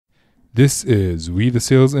This is We the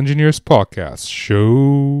Sales Engineers podcast,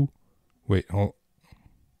 show. Wait, hold.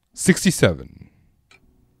 67.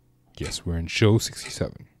 Yes, we're in show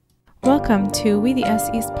 67. Welcome to We the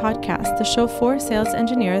SEs podcast, the show for sales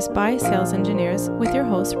engineers by sales engineers, with your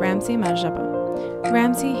host Ramsey Majaba.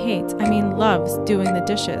 Ramsey loves doing the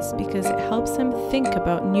dishes because it helps him think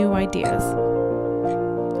about new ideas.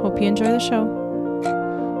 Hope you enjoy the show.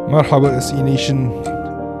 Marhaba SE Nation.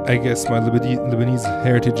 I guess my Lebanese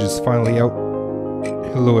heritage is finally out.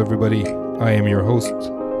 Hello everybody, I am your host.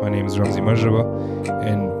 My name is Ramsey Majaba,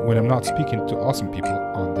 and when I'm not speaking to awesome people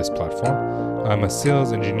on this platform, I'm a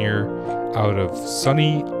sales engineer out of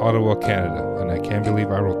sunny Ottawa, Canada, and I can't believe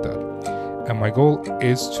I wrote that. And my goal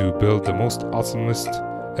is to build the most awesomest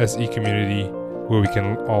SE community where we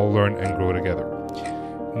can all learn and grow together.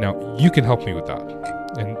 Now, you can help me with that.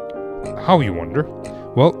 And how, you wonder?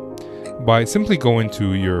 Well, by simply going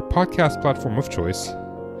to your podcast platform of choice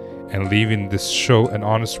and leaving this show an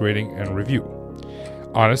honest rating and review.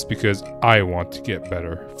 Honest because I want to get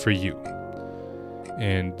better for you.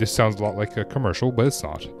 And this sounds a lot like a commercial, but it's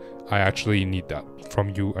not. I actually need that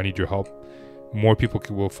from you. I need your help. More people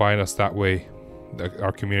will find us that way.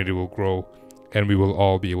 Our community will grow and we will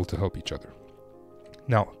all be able to help each other.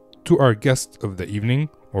 Now, to our guest of the evening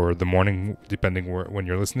or the morning, depending when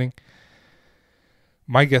you're listening.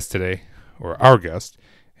 My guest today, or our guest,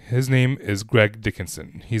 his name is Greg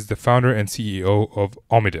Dickinson. He's the founder and CEO of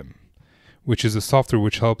Omidim, which is a software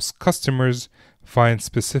which helps customers find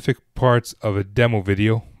specific parts of a demo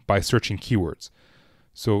video by searching keywords.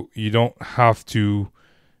 So you don't have to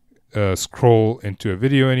scroll into a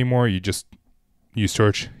video anymore. You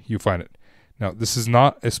search, you find it. Now, this is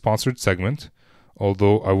not a sponsored segment,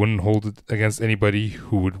 although I wouldn't hold it against anybody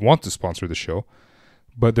who would want to sponsor the show.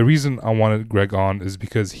 But the reason I wanted Greg on is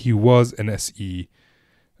because he was an SE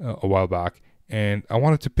a while back, and I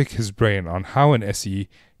wanted to pick his brain on how an SE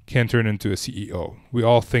can turn into a CEO. We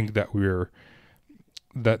all think that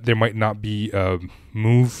there might not be a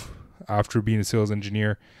move after being a sales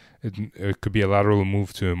engineer. It could be a lateral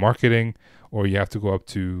move to marketing, or you have to go up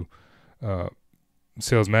to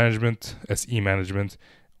sales management, SE management,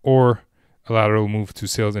 or a lateral move to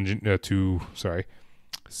sales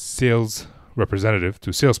representative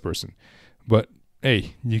to salesperson. But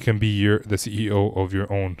hey, you can be the CEO of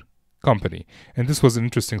your own company. And this was an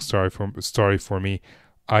interesting story for me.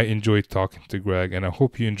 I enjoyed talking to Greg, and I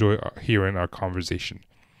hope you enjoy hearing our conversation.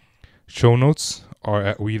 Show notes are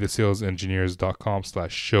at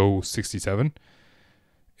wethesalesengineers.com/show67.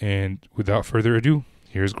 And without further ado,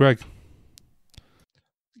 here's Greg.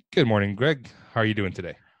 Good morning, Greg. How are you doing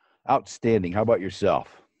today? Outstanding. How about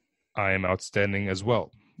yourself? I am outstanding as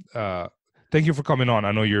well. Thank you for coming on.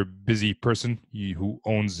 I know you're a busy person who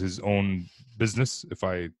owns his own business, if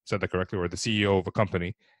I said that correctly, or the CEO of a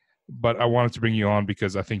company. But I wanted to bring you on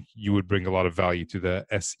because I think you would bring a lot of value to the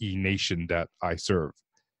SE nation that I serve.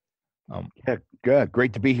 Yeah, good.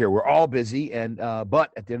 Great to be here. We're all busy,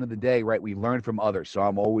 but at the end of the day, right, we learn from others. So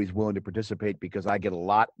I'm always willing to participate because I get a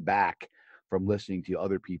lot back from listening to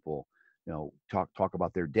other people, talk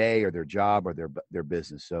about their day or their job or their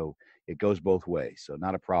business. So it goes both ways. So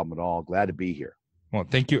not a problem at all. Glad to be here. Well,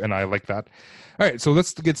 thank you, and I like that. All right, so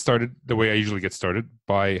let's get started the way I usually get started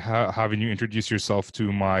by having you introduce yourself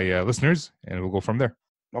to my listeners, and we'll go from there.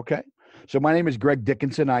 Okay. So my name is Greg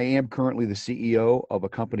Dickinson. I am currently the CEO of a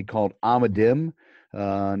company called Omidim.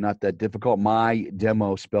 Not that difficult. My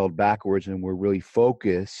demo spelled backwards, and we're really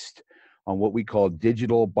focused on what we call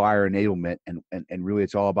digital buyer enablement. And really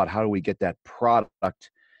it's all about how do we get that product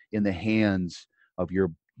in the hands of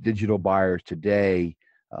your digital buyers today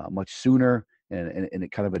much sooner and in a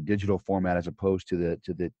kind of a digital format as opposed to the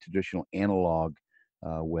traditional analog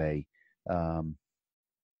way.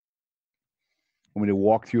 I'm going to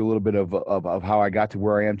walk through a little bit of how I got to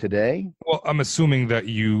where I am today. Well, I'm assuming that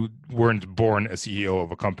you weren't born a CEO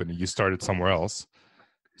of a company. You started somewhere else.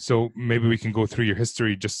 So maybe we can go through your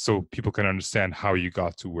history just so people can understand how you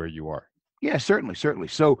got to where you are. Yeah, certainly.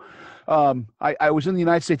 So I was in the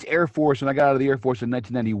United States Air Force, and I got out of the Air Force in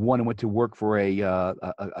 1991 and went to work for a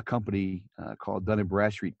company called Dun &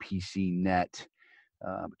 Bradstreet PC Net,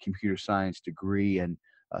 computer science degree, and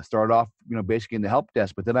started off, basically in the help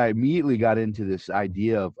desk. But then I immediately got into this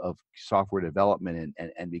idea of software development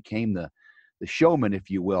and became the showman, if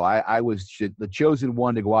you will. I was the chosen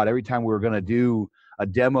one to go out every time we were going to do a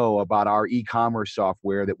demo about our e-commerce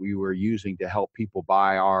software that we were using to help people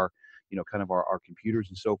buy our kind of our computers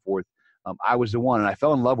and so forth. I was the one, and I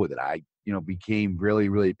fell in love with it. I, became really,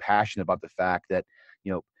 really passionate about the fact that,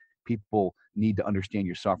 people need to understand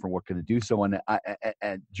your software and what can it do. So I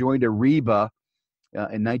joined Ariba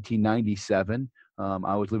in 1997.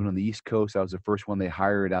 I was living on the East Coast. I was the first one they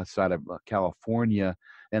hired outside of California.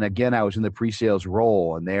 And again, I was in the pre-sales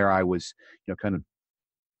role, and there I was, kind of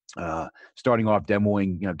starting off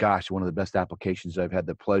demoing, one of the best applications I've had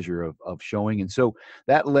the pleasure of showing. And so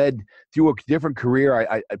that led through a different career.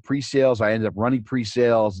 I pre-sales, I ended up running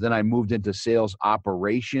pre-sales. Then I moved into sales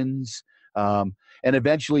operations, and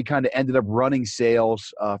eventually kind of ended up running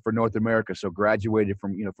sales for North America. So graduated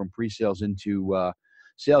from pre-sales into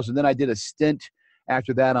sales. And then I did a stint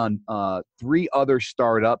after that on 3 other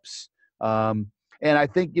startups. And I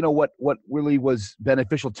think, what really was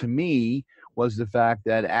beneficial to me was the fact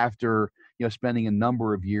that after, spending a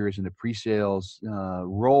number of years in the pre-sales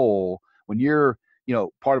role, when you're,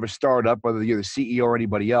 part of a startup, whether you're the CEO or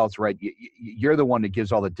anybody else, right, you're the one that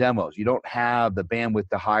gives all the demos. You don't have the bandwidth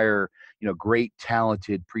to hire, great,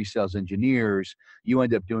 talented pre-sales engineers. You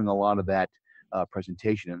end up doing a lot of that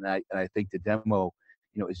presentation. And I think the demo,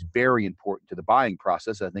 is very important to the buying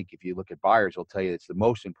process. I think if you look at buyers, they'll tell you it's the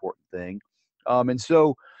most important thing. And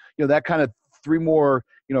so, that kind of 3 more,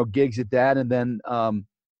 gigs at that, and then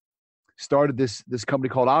started this company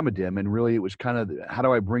called Amadim. And really, it was kind of how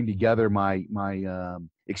do I bring together my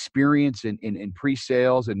experience in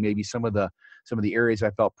pre-sales and maybe some of the areas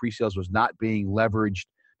I felt pre-sales was not being leveraged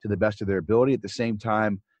to the best of their ability. At the same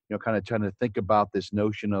time, kind of trying to think about this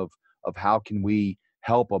notion of how can we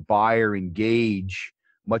help a buyer engage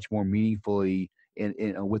much more meaningfully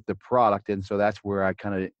with the product. And so that's where I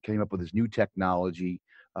kind of came up with this new technology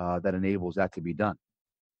that enables that to be done.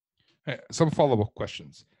 Some follow-up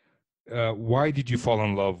questions. Why did you fall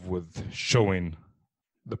in love with showing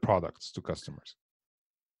the products to customers?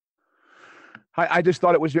 I just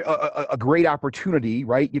thought it was a great opportunity,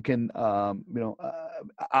 right? You can,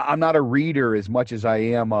 I'm not a reader as much as I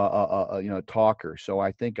am a talker. So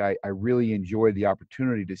I think I really enjoyed the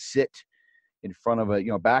opportunity to sit in front of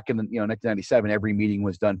back in 1997, every meeting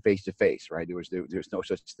was done face to face, right? There was no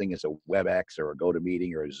such thing as a WebEx or a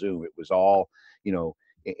GoToMeeting or a Zoom. It was all,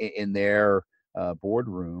 in their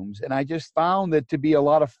boardrooms. And I just found that to be a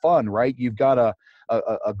lot of fun, right? You've got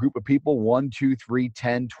a group of people, 1, 2, 3,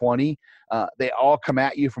 10, 20. They all come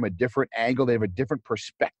at you from a different angle. They have a different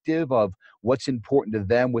perspective of what's important to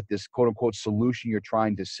them with this quote unquote solution you're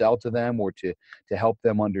trying to sell to them or to help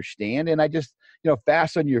them understand. And I just,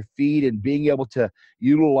 fast on your feet and being able to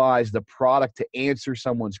utilize the product to answer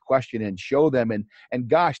someone's question and show them. And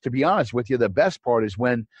gosh, to be honest with you, the best part is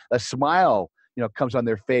when a smile comes on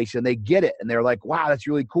their face and they get it and they're like, wow, that's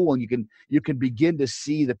really cool. And you can begin to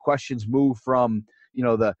see the questions move from,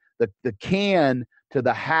 the can to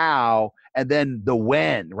the how and then the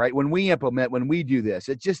when, right? When we do this,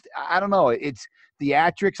 it just, I don't know, it's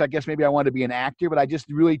theatrics. I guess maybe I want to be an actor, but I just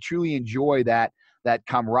really truly enjoy that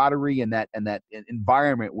camaraderie and that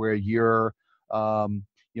environment where you're,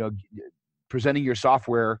 presenting your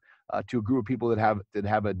software to a group of people that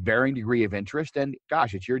have a varying degree of interest. And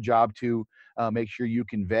gosh, it's your job to make sure you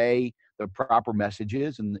convey the proper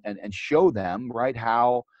messages and show them, right,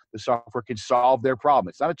 how the software can solve their problem.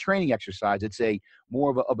 It's not a training exercise. It's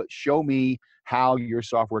more of a show me how your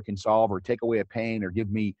software can solve or take away a pain or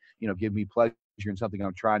give me pleasure in something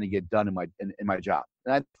I'm trying to get done in my job.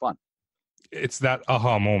 And that's fun. It's that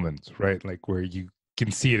aha moment, right? Like where you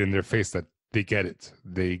can see it in their face that they get it.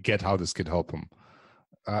 They get how this could help them.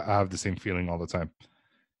 I have the same feeling all the time,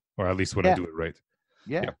 or at least when I do it right.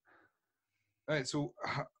 Yeah. All right. So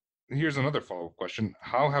here's another follow-up question.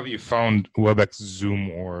 How have you found WebEx,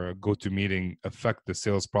 Zoom, or GoToMeeting affect the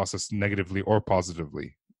sales process negatively or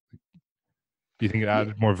positively? Do you think it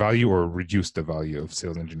added more value or reduced the value of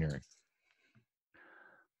sales engineering?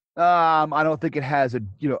 I don't think it has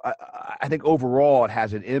I think overall it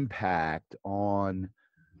has an impact on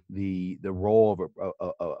the role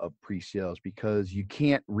of pre-sales because you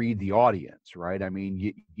can't read the audience, right? I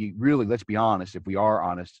mean, you really, let's be honest, if we are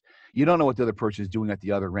honest, you don't know what the other person is doing at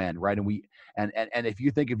the other end, right? And if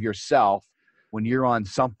you think of yourself when you're on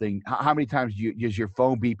something, how many times does your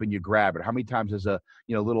phone beep and you grab it? How many times does a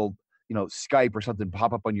little Skype or something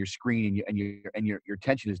pop up on your screen and your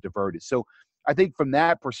attention is diverted? So I think from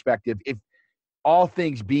that perspective, if all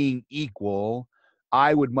things being equal,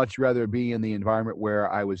 I would much rather be in the environment where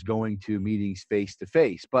I was going to meetings face to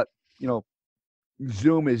face. But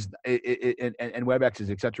Zoom is and WebExes,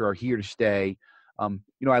 et cetera, are here to stay. I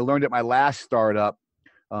learned at my last startup.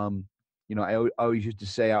 I always used to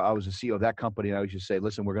say I was the CEO of that company, and I always used to say,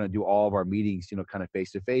 listen, we're going to do all of our meetings, kind of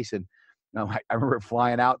face to face. And I remember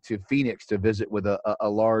flying out to Phoenix to visit with a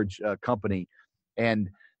large company, and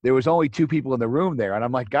there was only 2 people in the room there. And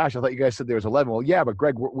I'm like, gosh, I thought you guys said there was 11. Well, yeah, but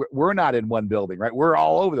Greg, we're not in one building, right? We're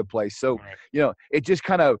all over the place. So, right. It just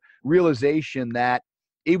kind of realization that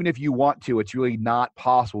even if you want to, it's really not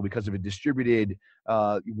possible because of a distributed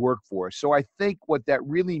workforce. So I think what that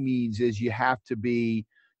really means is you have to be,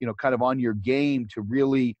 kind of on your game to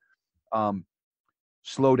really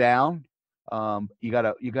slow down. You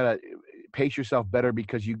gotta pace yourself better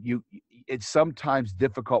because it's sometimes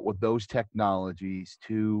difficult with those technologies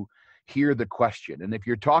to hear the question. And if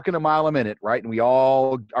you're talking a mile a minute, right, and we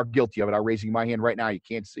all are guilty of it, I'm raising my hand right now. You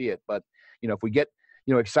can't see it, but if we get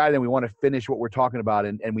excited and we want to finish what we're talking about,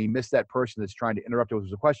 and we miss that person that's trying to interrupt us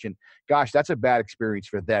with a question, gosh, that's a bad experience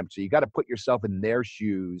for them. So you got to put yourself in their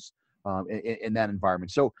shoes in that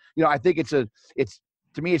environment. So I think it's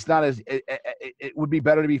to me, it's not as it would be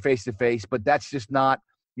better to be face to face, but that's just not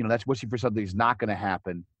that's wishing for something that's not going to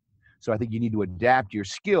happen. So I think you need to adapt your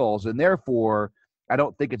skills, and therefore, I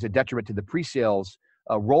don't think it's a detriment to the pre-sales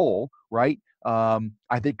role, right? I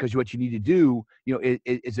think because what you need to do,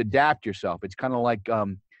 is adapt yourself. It's kind of like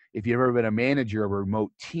if you've ever been a manager of a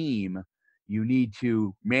remote team, you need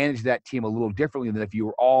to manage that team a little differently than if you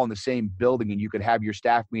were all in the same building and you could have your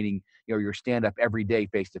staff meeting, your stand-up every day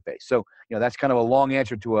face to face. So, that's kind of a long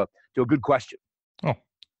answer to a good question. Oh,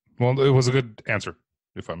 well, it was a good answer,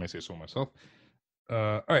 if I may say so myself.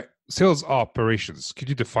 All right, sales operations. Could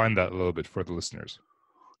you define that a little bit for the listeners?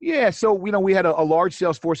 Yeah, so we had a large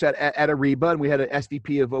sales force at Ariba, and we had an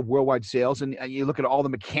SVP of worldwide sales, and you look at all the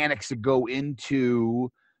mechanics that go into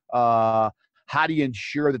how do you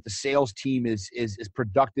ensure that the sales team is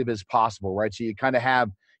productive as possible, right? So you kind of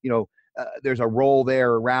have there's a role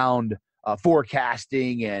there around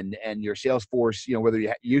forecasting and your Salesforce, whether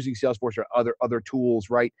you're using Salesforce or other tools,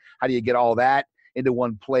 right? How do you get all that into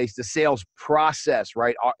one place? The sales process,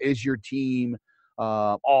 right? Is your team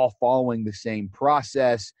all following the same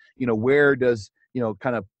process? Where does,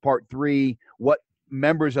 kind of part three, what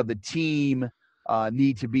members of the team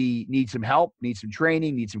need some help, need some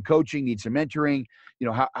training, need some coaching, need some mentoring,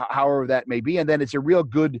 however that may be. And then it's a real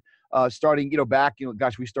good starting, back,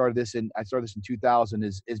 gosh, I started this in 2000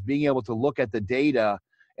 is being able to look at the data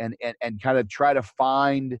and kind of try to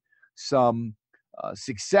find some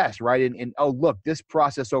success, right? And oh, look, this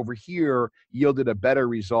process over here yielded a better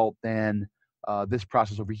result than this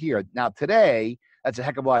process over here. Now today, that's a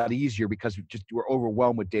heck of a lot easier because we're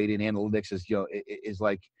overwhelmed with data, and analytics is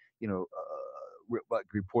like, what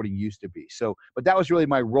reporting used to be. So, but that was really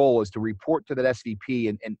my role, is to report to that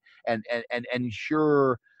SVP and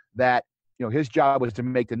ensure that, his job was to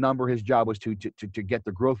make the number, his job was to get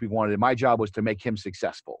the growth we wanted, and my job was to make him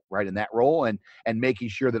successful, right, in that role, and making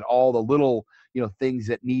sure that all the little, things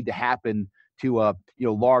that need to happen to a,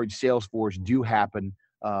 large sales force do happen,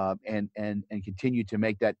 and continue to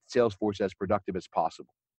make that sales force as productive as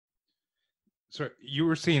possible. So you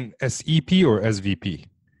were saying SEP or SVP?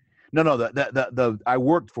 No, the I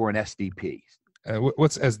worked for an SDP.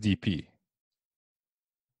 What's SDP?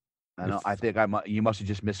 I know. I think you must have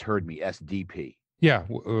just misheard me. SDP. Yeah.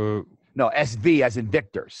 No, SV as in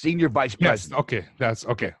Victor, Senior Vice President. Yes. Okay. That's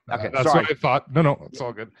okay. Okay. That's sorry. what I thought. No, it's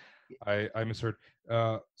all good. I misheard.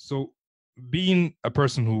 So being a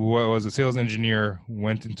person who was a sales engineer,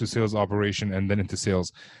 went into sales operation and then into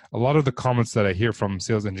sales, a lot of the comments that I hear from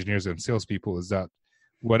sales engineers and salespeople is that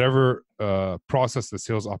whatever process the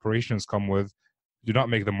sales operations come with, do not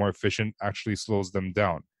make them more efficient, actually slows them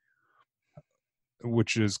down,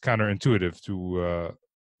 which is counterintuitive to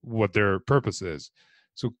what their purpose is.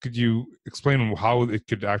 So could you explain how it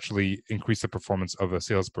could actually increase the performance of a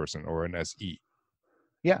salesperson or an SE?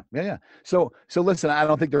 Yeah. So listen, I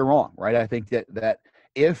don't think they're wrong, right? I think that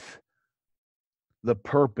if the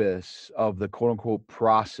purpose of the quote unquote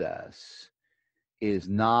process is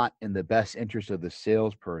not in the best interest of the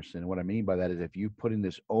salesperson, what I mean by that is if you put in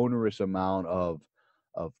this onerous amount of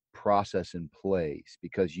process in place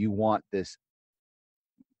because you want this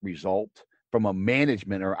result from a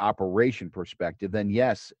management or operation perspective, then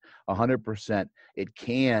yes, 100% it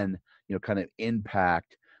can, kind of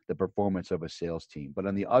impact the performance of a sales team. But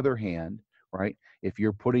on the other hand, right, if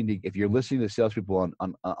you're listening to salespeople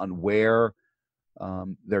on where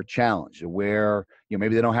they're challenged, where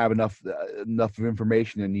maybe they don't have enough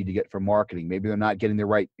information they need to get from marketing, maybe they're not getting the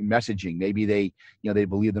right messaging, maybe they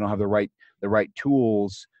believe they don't have the right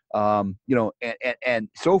tools, and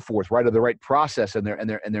so forth, right, or the right process, and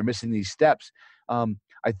they're missing these steps.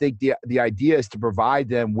 I think the idea is to provide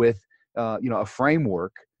them with a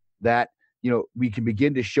framework that we can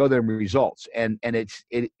begin to show them results, and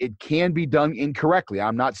it can be done incorrectly.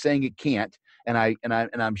 I'm not saying it can't, and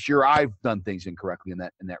I'm sure I've done things incorrectly in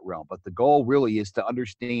that realm. But the goal really is to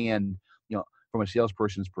understand, from a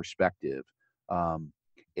salesperson's perspective,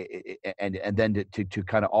 and then to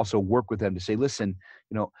kind of also work with them to say, listen,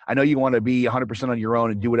 I know you want to be 100% on your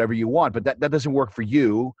own and do whatever you want, but that doesn't work for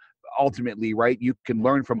you. Ultimately, right? You can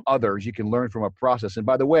learn from others. You can learn from a process. And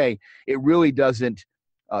by the way, it really doesn't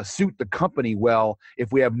suit the company well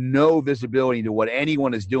if we have no visibility into what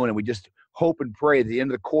anyone is doing and we just hope and pray at the end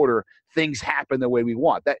of the quarter things happen the way we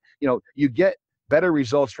want. That you get better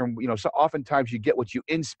results from so oftentimes you get what you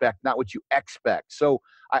inspect, not what you expect. So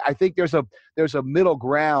I think there's a middle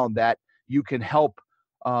ground that you can help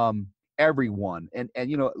everyone. And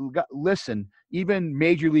listen, even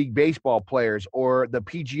Major League Baseball players or the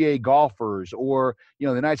PGA golfers or the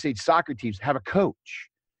United States soccer teams have a coach.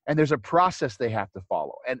 And there's a process they have to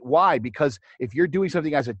follow. And why? Because if you're doing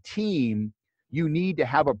something as a team, you need to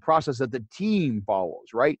have a process that the team follows,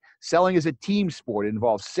 right? Selling is a team sport. It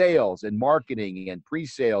involves sales and marketing and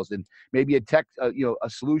pre-sales and maybe a tech, a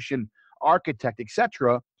solution architect,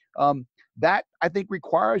 etc. That I think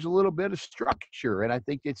requires a little bit of structure. And I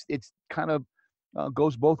think it's kind of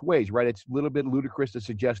goes both ways, right? It's a little bit ludicrous to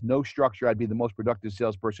suggest no structure. I'd be the most productive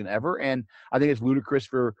salesperson ever. And I think it's ludicrous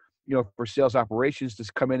for sales operations to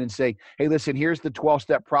come in and say, hey, listen, here's the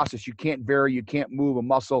 12-step process. You can't vary. You can't move a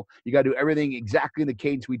muscle. You got to do everything exactly in the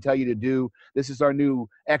cadence we tell you to do. This is our new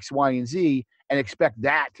X, Y, and Z, and expect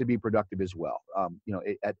that to be productive as well. I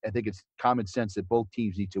think it's common sense that both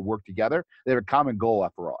teams need to work together. They have a common goal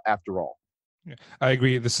after all. Yeah, I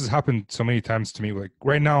agree. This has happened so many times to me. Like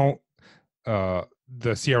right now, the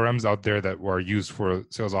CRMs out there that were used for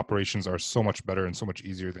sales operations are so much better and so much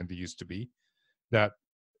easier than they used to be, that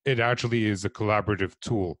it actually is a collaborative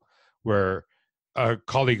tool where a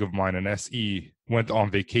colleague of mine, an SE, went on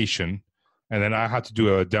vacation, and then I had to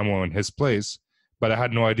do a demo in his place, but I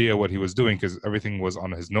had no idea what he was doing because everything was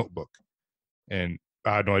on his notebook, and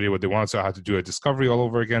I had no idea what they wanted, so I had to do a discovery all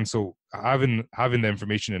over again. So having the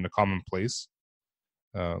information in a common place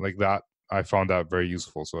like that, I found that very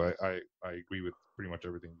useful. So I agree with pretty much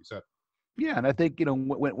everything you said. Yeah, and I think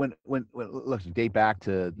when let's date back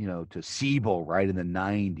to to Siebel, right, in the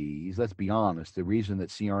 90s. Let's be honest, the reason that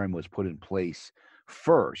CRM was put in place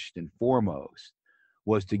first and foremost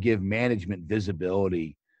was to give management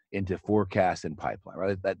visibility into forecast and pipeline,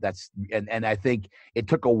 right? That's I think it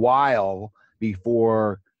took a while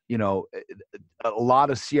before a lot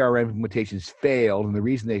of CRM implementations failed, and the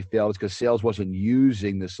reason they failed is because sales wasn't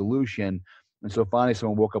using the solution. And so finally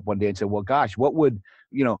someone woke up one day and said, well, gosh, what would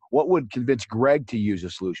convince Greg to use a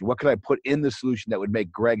solution? What could I put in the solution that would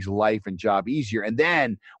make Greg's life and job easier? And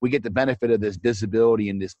then we get the benefit of this visibility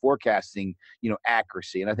and this forecasting,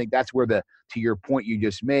 accuracy. And I think that's where to your point you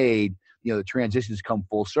just made, the transitions come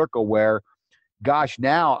full circle where, gosh,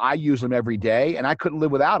 now I use them every day and I couldn't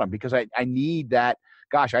live without them because I need that.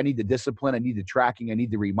 Gosh, I need the discipline. I need the tracking. I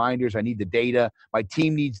need the reminders. I need the data. My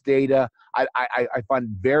team needs data. I find it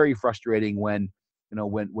very frustrating when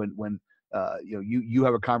you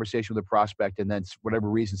have a conversation with a prospect and then for whatever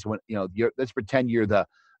reason, someone, let's pretend you're the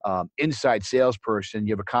inside salesperson.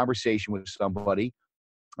 You have a conversation with somebody.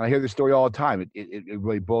 I hear this story all the time. It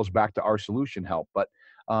really boils back to our solution help. But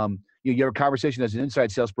you have a conversation as an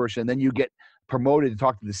inside salesperson, and then you get promoted to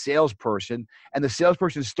talk to the salesperson, and the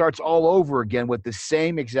salesperson starts all over again with the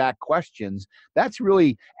same exact questions. That's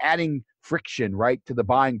really adding friction, right, to the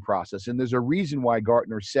buying process. And there's a reason why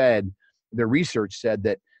Gartner said, their research said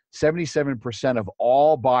that 77% of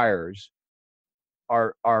all buyers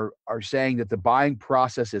are saying that the buying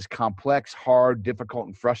process is complex, hard, difficult,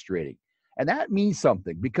 and frustrating. And that means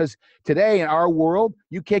something because today in our world,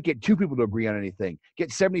 you can't get two people to agree on anything. Get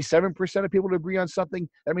 77% of people to agree on something,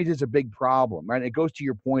 that means it's a big problem, right? And it goes to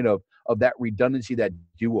your point of that redundancy, that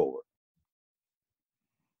do-over.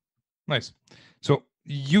 Nice. So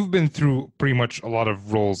you've been through pretty much a lot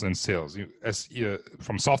of roles in sales,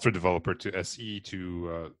 from software developer to SE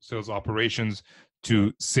to sales operations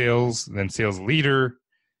to sales, then sales leader.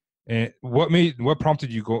 And what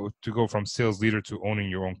prompted you to go from sales leader to owning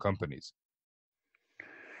your own companies?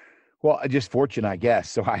 Well, just fortune, I guess.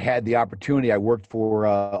 So I had the opportunity. I worked for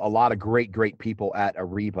a lot of great people at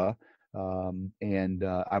Ariba, and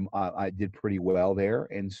I did pretty well there.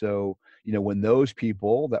 And so, when those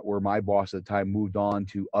people that were my boss at the time moved on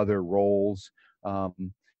to other roles,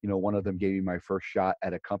 one of them gave me my first shot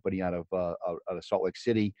at a company out of Salt Lake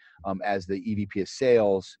City as the EVP of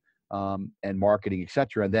sales and marketing, et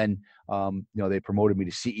cetera. And then, they promoted me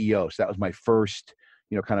to CEO. So that was my first,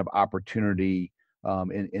 kind of opportunity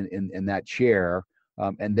in that chair.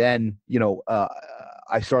 And then,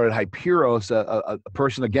 I started Hyperos, a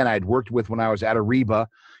person, again, I had worked with when I was at Ariba,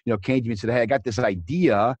 came to me and said, hey, I got this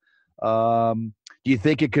idea. Do you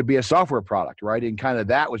think it could be a software product, right? And kind of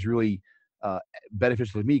that was really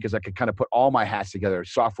beneficial to me because I could kind of put all my hats together: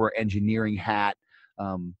 software engineering hat,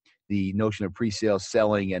 the notion of pre-sales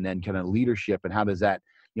selling, and then kind of leadership, and how does that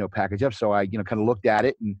package up. So I kind of looked at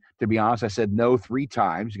it, and to be honest, I said no 3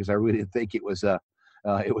 times because I really didn't think it was a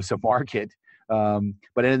market.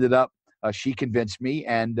 But it ended up she convinced me,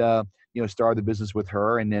 and started the business with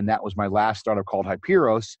her, and then that was my last startup called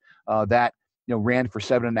Hyperos that ran for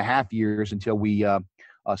 7.5 years until we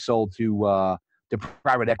sold to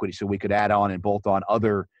private equity, so we could add on and bolt on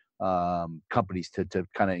other companies to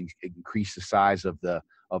kind of increase the size of the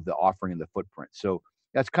offering and the footprint. So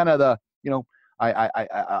that's kind of the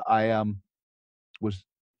I was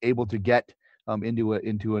able to get into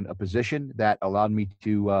a position that allowed me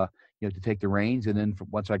to to take the reins, and then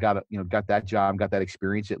once I got that job, got that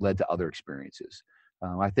experience, it led to other experiences.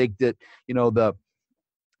 I think that the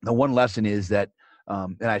one lesson is that,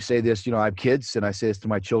 and I say this, I have kids, and I say this to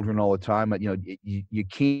my children all the time, but you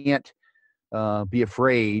can't be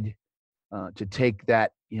afraid to take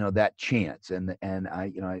that that chance. And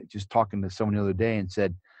I just talking to someone the other day and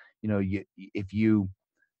said, if you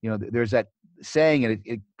there's that saying,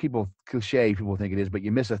 and people cliche, people think it is, but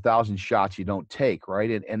you miss 1,000 shots you don't take,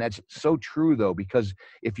 right? And that's so true though, because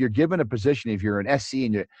if you're given a position, if you're an SC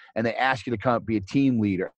and they ask you to come be a team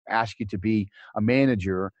leader, ask you to be a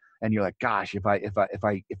manager, and you're like, gosh, if I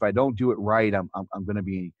don't do it right, I'm going to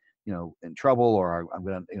be in trouble, or I'm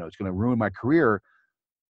going to it's going to ruin my career.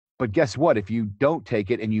 But guess what? If you don't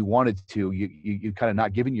take it and you wanted to, you kind of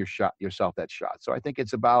not giving yourself that shot. So I think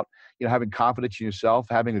it's about having confidence in yourself,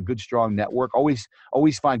 having a good, strong network. Always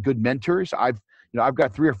find good mentors. I've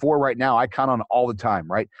got 3 or 4 right now. I count on all the time.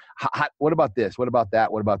 Right? What about this? What about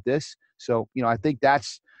that? What about this? So I think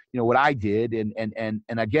that's what I did. And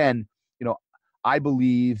again, I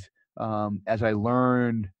believe as I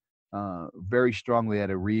learned very strongly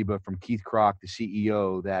at Ariba from Keith Kroc, the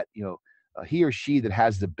CEO, that he or she that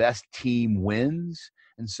has the best team wins.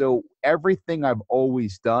 And so everything I've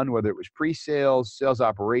always done, whether it was pre-sales, sales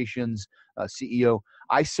operations, CEO,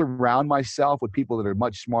 I surround myself with people that are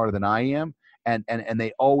much smarter than I am, and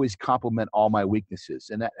they always complement all my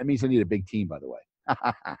weaknesses. And that means I need a big team, by the way.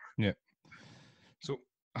 Yeah. So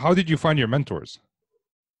how did you find your mentors?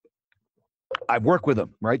 I've worked with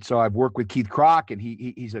him, right? So I've worked with Keith Kroc, and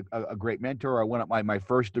he's a great mentor. I went up my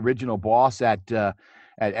first original boss at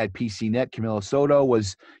PCNet, Camilo Soto,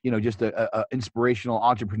 was just a inspirational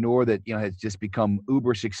entrepreneur that has just become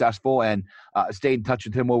uber successful, and stayed in touch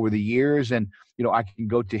with him over the years. And I can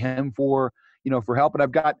go to him for help. And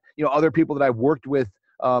I've got other people that I've worked with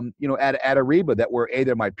at Ariba that were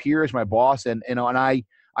either my peers, my boss, and I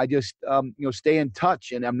just stay in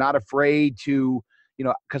touch, and I'm not afraid to.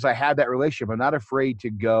 Because I have that relationship, I'm not afraid to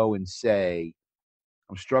go and say,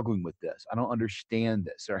 I'm struggling with this. I don't understand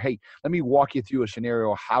this. Or, hey, let me walk you through a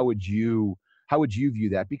scenario. How would you view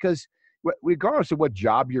that? Because regardless of what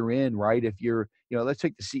job you're in, right? If you're, let's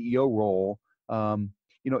take the CEO role.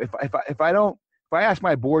 If I ask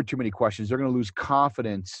my board too many questions, they're going to lose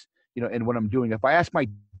confidence, in what I'm doing. If I ask my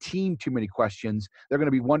team too many questions, they're going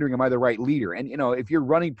to be wondering, am I the right leader? And if you're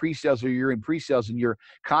running pre-sales, or you're in pre-sales, and you're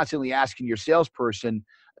constantly asking your salesperson,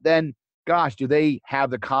 then gosh, do they have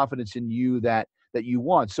the confidence in you that you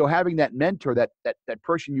want? So having that mentor, that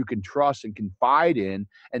person you can trust and confide in,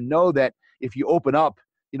 and know that if you open up,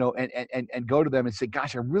 and go to them and say,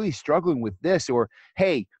 gosh, I'm really struggling with this, or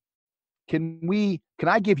hey, can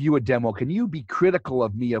I give you a demo? Can you be critical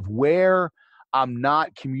of me, of where I'm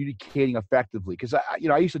not communicating effectively? Because I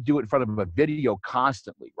used to do it in front of a video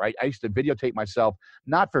constantly, right? I used to videotape myself,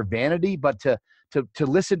 not for vanity, but to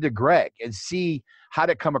listen to Greg and see how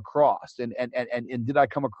to come across, and did I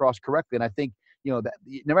come across correctly? And I think that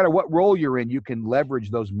no matter what role you're in, you can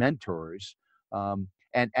leverage those mentors, and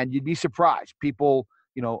you'd be surprised. People,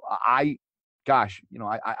 I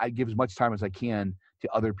give as much time as I can to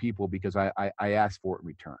other people, because I ask for it in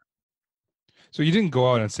return. So you didn't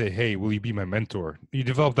go out and say, hey, will you be my mentor? You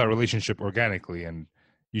developed that relationship organically, and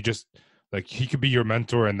you just, like, he could be your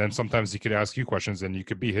mentor, and then sometimes he could ask you questions and you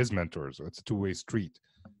could be his mentor. So it's a two-way street.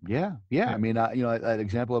 Yeah. I mean, that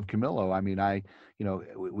example of Camilo, I mean,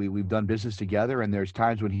 we've done business together, and there's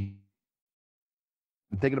times when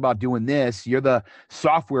I'm thinking about doing this. You're the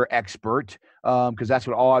software expert, because that's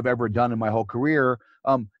what all I've ever done in my whole career.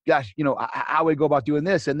 Gosh, how would I go about doing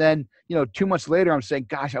this? And then, 2 months later, I'm saying,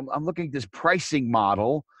 gosh, I'm looking at this pricing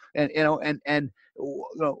model, and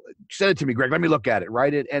send it to me, Greg. Let me look at it.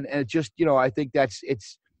 Right. And it just, I think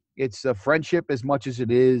it's a friendship as much as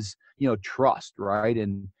it is, trust. Right.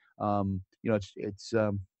 And, that's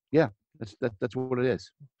what it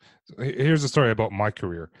is. So here's a story about my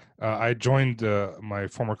career. I joined my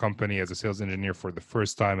former company as a sales engineer for the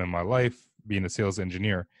first time in my life. being a sales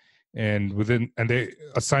engineer, and they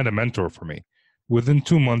assigned a mentor for me. Within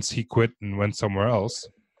 2 months, he quit and went somewhere else.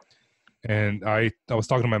 And I was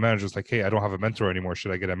talking to my manager, was like, "Hey, I don't have a mentor anymore.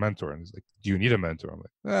 Should I get a mentor?" And he's like, "Do you need a mentor?" I'm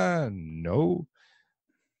like, "No."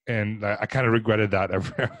 And I kind of regretted that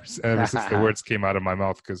ever since the words came out of my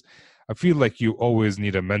mouth, because I feel like you always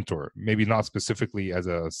need a mentor. Maybe not specifically as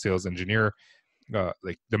a sales engineer.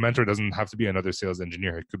 Like the mentor doesn't have to be another sales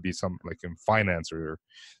engineer. It could be some like in finance or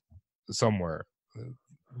somewhere.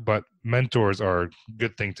 But mentors are a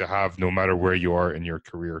good thing to have no matter where you are in your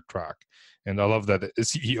career track. And I love that the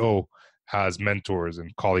CEO has mentors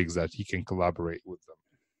and colleagues that he can collaborate with them.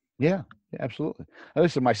 Yeah, absolutely. Now,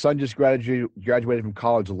 listen, my son just graduated from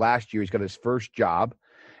college last year. He's got his first job,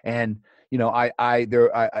 and I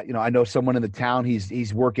know someone in the town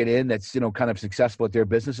he's working in that's kind of successful at their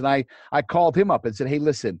business, and I called him up and said, "Hey,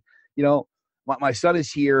 listen, my son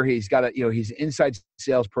is here. He's got he's an inside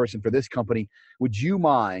salesperson for this company. Would you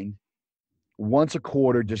mind once a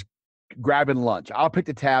quarter just grabbing lunch? I'll pick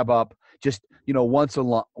the tab up just once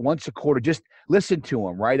a quarter. Just listen to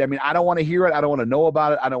him, right? I mean, I don't want to hear it. I don't want to know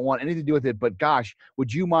about it. I don't want anything to do with it. But gosh,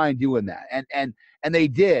 would you mind doing that?" And they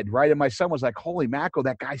did, right? And my son was like, "Holy mackerel,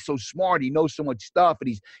 that guy's so smart. He knows so much stuff,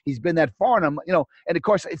 and he's been that far." And and of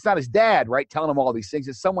course, it's not his dad, right, telling him all these things.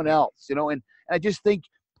 It's someone else, And I just think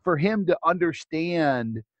for him to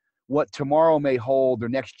understand what tomorrow may hold, or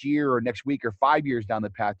next year, or next week, or 5 years down the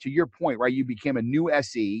path, to your point, right? You became a new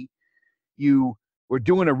SE. You were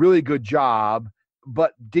doing a really good job,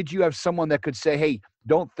 but did you have someone that could say, "Hey,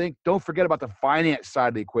 don't forget about the finance side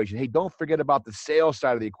of the equation. Hey, don't forget about the sales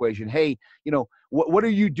side of the equation. Hey, what are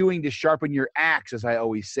you doing to sharpen your axe?" As I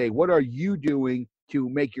always say, what are you doing to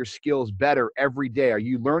make your skills better every day? Are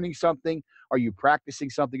you learning something? Are you practicing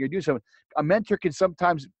something, or doing something? A mentor can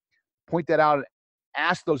sometimes point that out and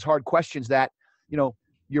ask those hard questions that,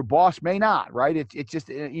 your boss may not, right? It's just,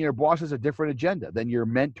 your boss has a different agenda than your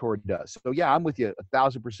mentor does. So yeah, I'm with you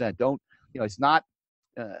 1,000%. Don't, it's not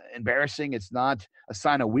embarrassing. It's not a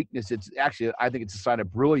sign of weakness. It's actually, I think it's a sign of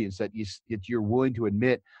brilliance that you're willing to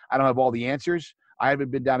admit, I don't have all the answers. I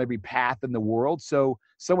haven't been down every path in the world. So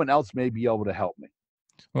someone else may be able to help me.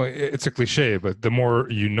 Well, it's a cliche, but the more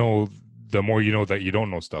you know that you don't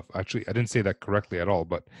know stuff. Actually, I didn't say that correctly at all,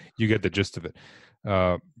 but you get the gist of it.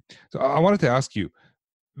 So I wanted to ask you,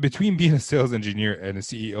 between being a sales engineer and a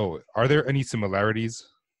CEO, are there any similarities?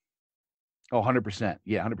 Oh, 100%.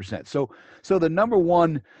 Yeah, 100%. So the number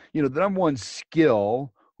one, the number one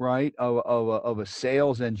skill, right, of a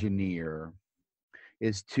sales engineer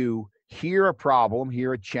is to hear a problem,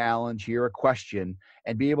 hear a challenge, hear a question,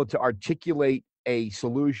 and be able to articulate a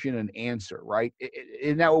solution and answer, right?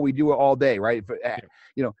 Isn't that what we do all day, right?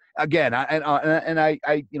 Again,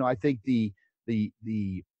 I think the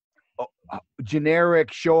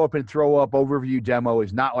generic show up and throw up overview demo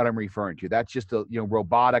is not what I'm referring to. That's just a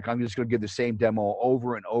robotic. I'm just going to give the same demo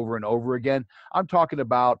over and over and over again. I'm talking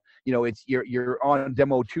about it's you're on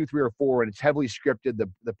demo 2, 3, or 4, and it's heavily scripted.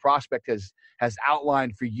 The prospect has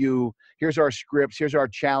outlined for you. Here's our scripts. Here's our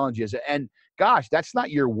challenges. And gosh, that's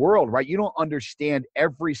not your world, right? You don't understand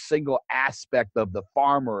every single aspect of the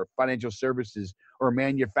farm or financial services or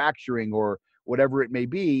manufacturing or whatever it may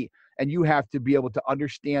be. And you have to be able to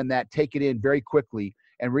understand that, take it in very quickly,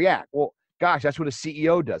 and react. Well, gosh, that's what a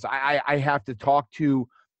CEO does. I have to talk to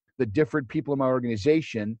the different people in my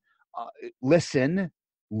organization, listen,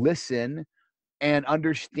 and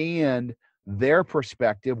understand their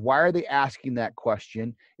perspective. Why are they asking that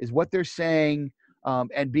question? Is what they're saying,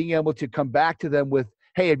 and being able to come back to them with,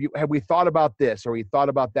 "Hey, have we thought about this, or we thought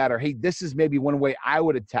about that, or hey, this is maybe one way I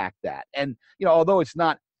would attack that." And although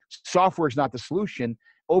software is not the solution,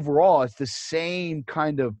 overall it's the same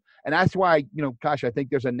kind of, and that's why gosh, I think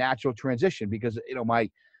there's a natural transition, because my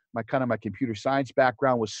computer science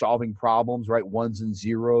background was solving problems, right? Ones and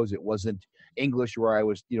zeros. It wasn't English where I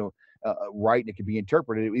was right, and it could be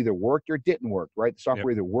interpreted. It either worked or it didn't work, right? The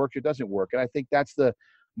software either works or doesn't work. And I think that's the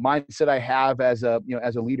mindset I have as a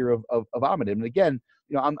leader of Omidem. And again,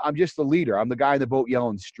 I'm just the leader. I'm the guy in the boat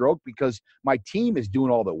yelling stroke, because my team is doing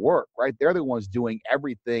all the work, right? They're the ones doing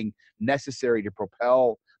everything necessary to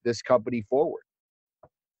propel this company forward.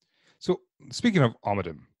 So speaking of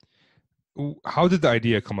Omidem, how did the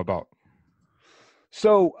idea come about?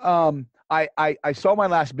 So I saw my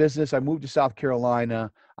last business. I moved to South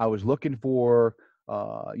Carolina. I was looking for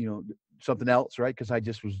something else, right? Because I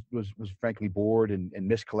just was frankly bored and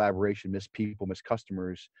missed collaboration, missed people, missed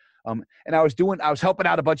customers. And I was helping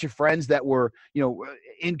out a bunch of friends that were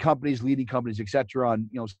in companies, leading companies, et cetera, on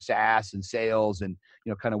SaaS and sales, and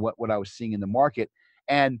kind of what I was seeing in the market.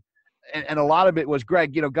 And and a lot of it was,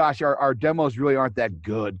 Greg, gosh, our demos really aren't that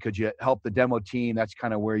good. Could you help the demo team? That's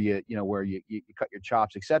kind of where you cut your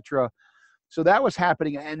chops, etc. So that was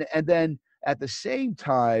happening. And then at the same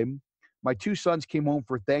time, my two sons came home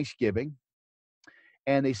for Thanksgiving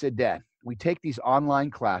and they said, Dad, we take these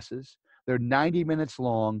online classes. They're 90 minutes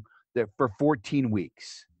long. They're for 14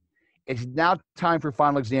 weeks. It's now time for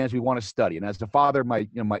final exams. We want to study. And as the father, my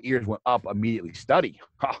ears went up immediately. Study.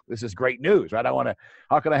 Oh, this is great news, right?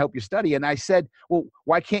 How can I help you study? And I said, well,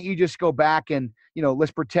 why can't you just go back and,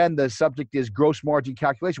 let's pretend the subject is gross margin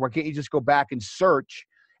calculation. Why can't you just go back and search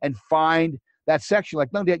and find that section?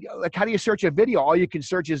 Like, no, Dad, like, how do you search a video? All you can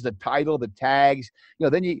search is the title, the tags.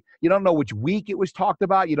 Then you don't know which week it was talked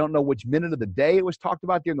about. You don't know which minute of the day it was talked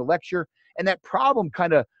about during the lecture. And that problem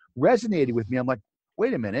kind of resonated with me. I'm like,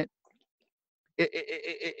 wait a minute.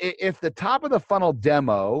 If the top of the funnel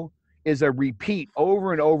demo is a repeat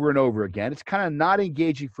over and over and over again, it's kind of not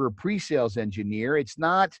engaging for a pre-sales engineer. It's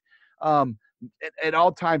not at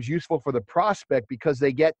all times useful for the prospect because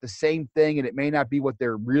they get the same thing and it may not be what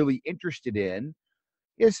they're really interested in.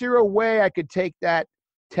 Is there a way I could take that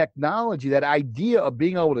technology, that idea of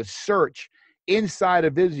being able to search inside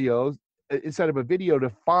of a video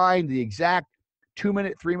to find the exact 2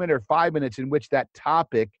 minute, 3 minute, or 5 minutes in which that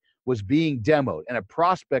topic was being demoed, and a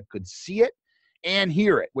prospect could see it and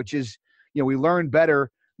hear it, which is, we learn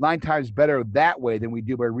better, 9 times better that way than we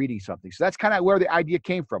do by reading something. So that's kind of where the idea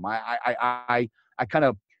came from. I kind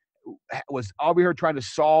of was over here trying to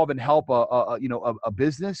solve and help a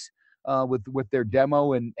business with their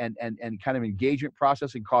demo and kind of engagement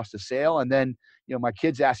process and cost of sale. And then, my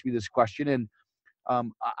kids asked me this question, and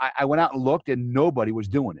I went out and looked, and nobody was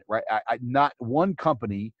doing it, right? Not one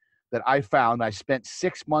company that I found. I spent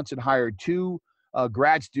 6 months and hired 2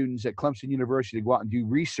 grad students at Clemson University to go out and do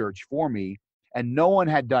research for me, and no one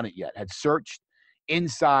had done it yet, had searched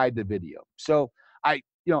inside the video. So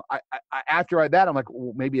after that, I'm like,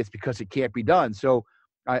 well, maybe it's because it can't be done. So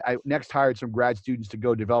I next hired some grad students to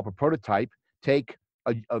go develop a prototype, take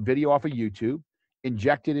a video off of YouTube,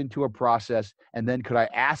 inject it into a process, and then could I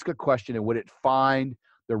ask a question and would it find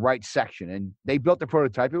the right section? And they built the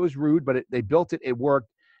prototype. It was rude, but they built it. It worked.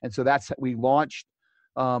 And so we launched,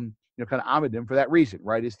 kind of Amadim for that reason,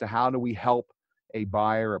 right? As to how do we help a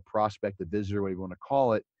buyer, a prospect, a visitor, whatever you want to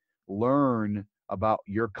call it, learn about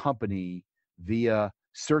your company via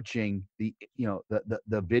searching the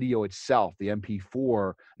video itself, the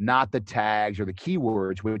MP4, not the tags or the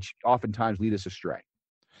keywords, which oftentimes lead us astray.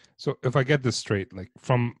 So if I get this straight, like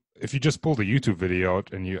if you just pull the YouTube video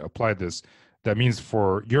out and you apply this, that means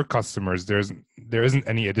for your customers, there isn't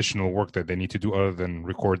any additional work that they need to do other than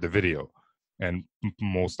record the video and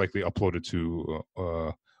most likely upload it to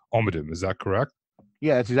Omidim. Is that correct?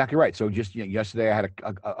 Yeah, that's exactly right. So just yesterday, I had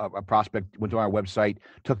a prospect went to our website,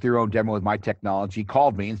 took their own demo with my technology,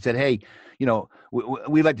 called me and said, "Hey,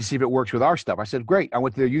 we'd like to see if it works with our stuff." I said, "Great." I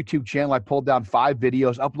went to their YouTube channel. I pulled down 5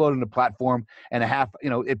 videos, uploaded to the platform, and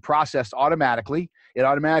it processed automatically. It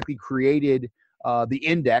automatically created the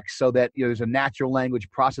index so that there's a natural language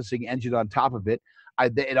processing engine on top of it.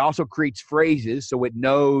 It also creates phrases, so it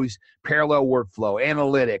knows parallel workflow,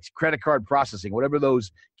 analytics, credit card processing, whatever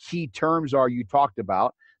those key terms are you talked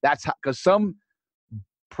about. That's because some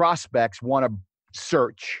prospects want to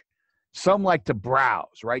search, some like to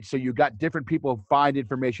browse, right? So you got different people find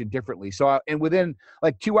information differently. So and within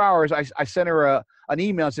like 2 hours, I sent her an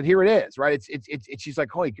email and said, "Here it is," right? It's she's like,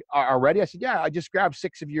 "Holy, already?" I said, "Yeah, I just grabbed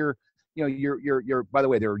 6 of your, your. By the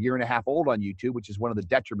way, they're a year and a half old on YouTube, which is one of the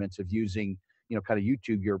detriments of using." Kind of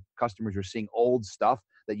YouTube, your customers are seeing old stuff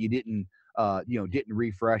that you didn't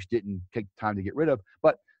refresh, didn't take time to get rid of.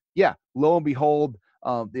 But yeah, lo and behold,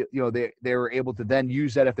 they were able to then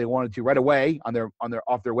use that if they wanted to right away on their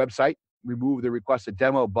off their website, remove the request a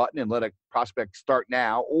demo button and let a prospect start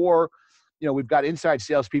now. Or, we've got inside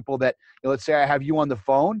salespeople that, let's say I have you on the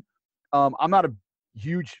phone. I'm not a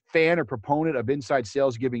huge fan or proponent of inside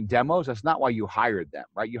sales giving demos. That's not why you hired them,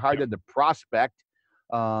 right? You hired them to prospect.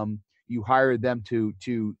 You hired them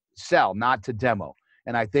to sell, not to demo.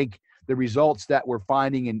 And I think the results that we're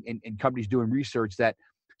finding in companies doing research that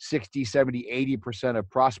 60, 70, 80% of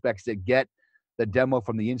prospects that get the demo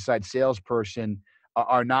from the inside salesperson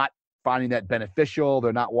are not finding that beneficial.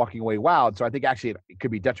 They're not walking away wowed. So I think actually it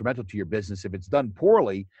could be detrimental to your business. If it's done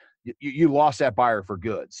poorly, you lost that buyer for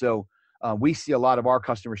good. So we see a lot of our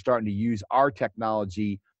customers starting to use our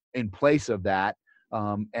technology in place of that.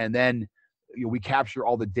 And then we capture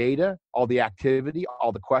all the data, all the activity,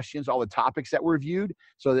 all the questions, all the topics that were viewed,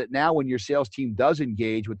 so that now when your sales team does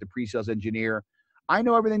engage with the pre-sales engineer, I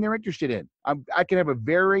know everything they're interested in. I can have a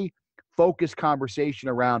very focused conversation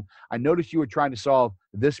around, I noticed you were trying to solve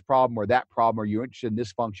this problem or that problem, or you're interested in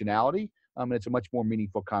this functionality. And it's a much more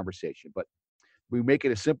meaningful conversation. But we make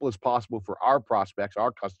it as simple as possible for our prospects,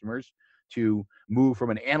 our customers, to move from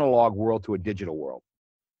an analog world to a digital world.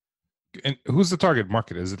 And who's the target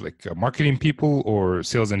market? Is it like marketing people or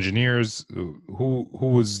sales engineers?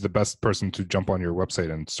 Who is the best person to jump on your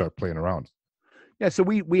website and start playing around? Yeah, so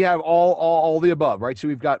we have all the above, right? So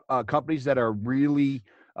we've got companies that are really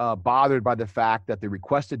bothered by the fact that the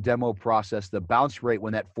requested demo process, the bounce rate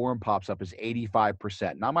when that form pops up is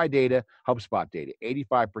 85%. Not my data, HubSpot data,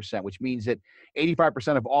 85%, which means that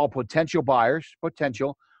 85% of all potential buyers,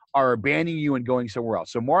 are abandoning you and going somewhere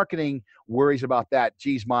else. So marketing worries about that.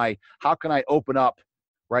 Geez, how can I open up,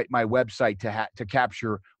 right, my website to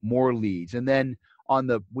capture more leads? And then on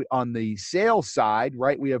the sales side,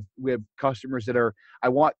 right, we have customers that are, I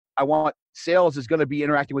want sales is going to be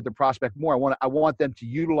interacting with the prospect more. I want them to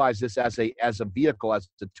utilize this as a vehicle, as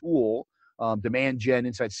a tool, demand gen,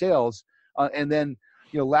 inside sales, and then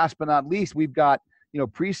last but not least, we've got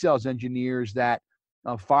pre-sales engineers that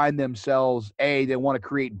find themselves, they want to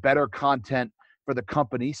create better content for the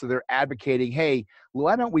company, so they're advocating, hey,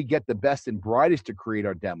 why don't we get the best and brightest to create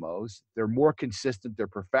our demos? They're more consistent, they're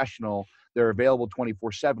professional, they're available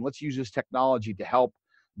 24/7. Let's use this technology to help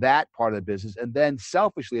that part of the business. And then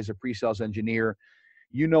selfishly, as a pre-sales engineer,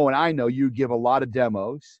 and I know you give a lot of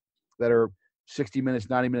demos that are 60 minutes,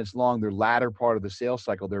 90 minutes long. They're latter part of the sales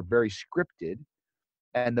cycle. They're very scripted.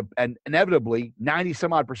 And inevitably, 90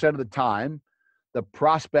 some odd % of the time, the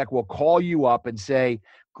prospect will call you up and say,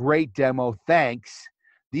 great demo, thanks.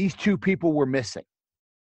 These two people were missing.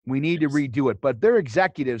 We need to redo it. But they're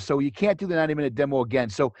executives, so you can't do the 90-minute demo again.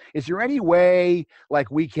 So is there any way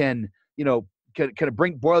like we can,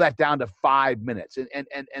 boil that down to 5 minutes?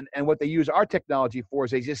 And what they use our technology for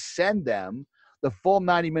is they just send them the full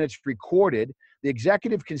 90 minutes recorded. The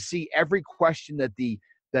executive can see every question that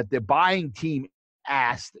the buying team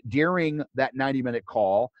asked during that 90-minute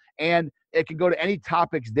call, and it can go to any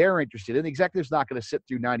topics they're interested in. The executive's not going to sit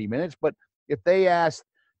through 90 minutes, but if they ask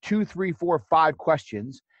 2, 3, 4, 5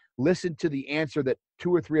 questions, listen to the answer that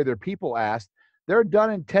 2 or 3 other people asked, they're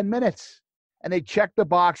done in 10 minutes. And they check the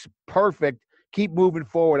box, perfect, keep moving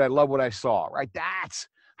forward. I love what I saw, right? That's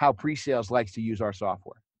how pre-sales likes to use our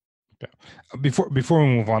software. Yeah. Before we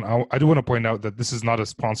move on, I do want to point out that this is not a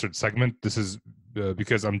sponsored segment. This is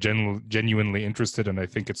because I'm genuinely interested, and I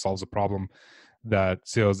think it solves a problem that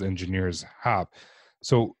sales engineers have.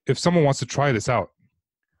 So if someone wants to try this out,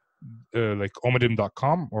 like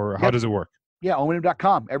omadim.com, or how does it work? Yeah,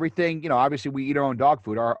 omadim.com. Everything, obviously we eat our own dog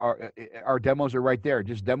food. Our demos are right there.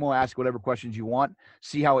 Just ask whatever questions you want,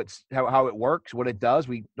 see how it works, what it does.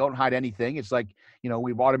 We don't hide anything. It's like,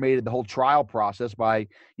 we've automated the whole trial process by,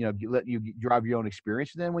 let you drive your own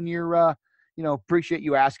experience. And then when you're, appreciate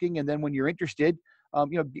you asking. And then when you're interested,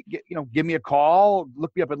 give me a call,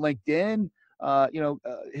 look me up at LinkedIn,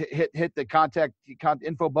 hit the contact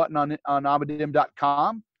info button on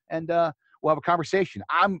omadim.com, and we'll have a conversation.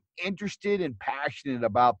 I'm interested and passionate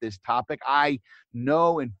about this topic. I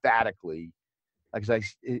know emphatically,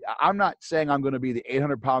 I'm not saying I'm going to be the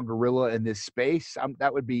 800-pound gorilla in this space.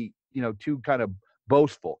 That would be, too kind of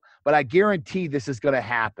boastful. But I guarantee this is going to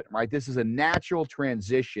happen, right? This is a natural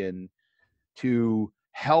transition to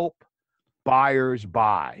help buyers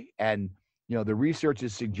buy. And, the research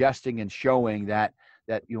is suggesting and showing that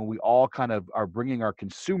we all kind of are bringing our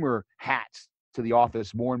consumer hats to the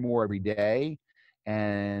office more and more every day,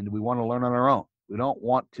 and we want to learn on our own. We don't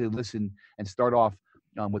want to listen and start off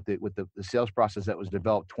with the sales process that was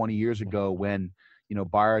developed 20 years ago, when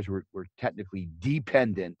buyers were technically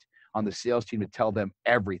dependent on the sales team to tell them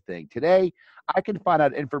everything. Today, I can find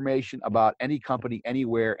out information about any company,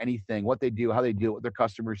 anywhere, anything, what they do, how they do it, what their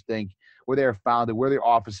customers think, where they're founded, where their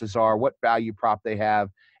offices are, what value prop they have,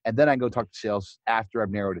 and then I can go talk to sales after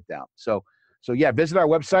I've narrowed it down. So yeah, visit our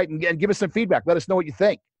website and give us some feedback. Let us know what you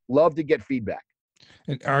think. Love to get feedback.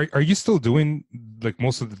 And are you still doing like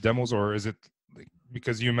most of the demos, or is it like,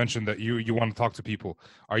 because you mentioned that you want to talk to people,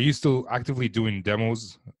 are you still actively doing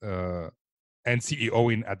demos and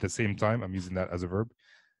CEOing at the same time? I'm using that as a verb.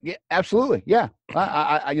 Yeah, absolutely. Yeah.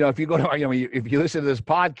 I if you go to, if you listen to this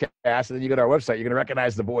podcast and then you go to our website, you're going to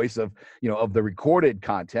recognize the voice of, of the recorded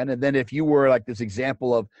content. And then if you were like this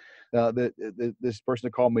example of this person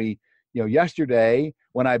that called me, yesterday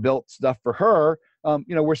when I built stuff for her,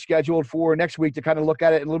 we're scheduled for next week to kind of look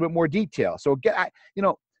at it in a little bit more detail. So again,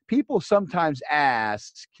 people sometimes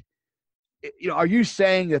ask, are you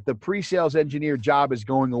saying that the pre-sales engineer job is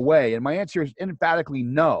going away? And my answer is emphatically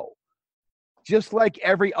no. just like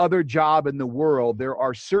every other job in the world, there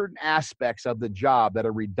are certain aspects of the job that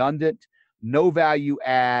are redundant, no value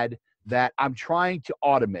add, that I'm trying to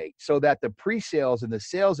automate so that the pre-sales and the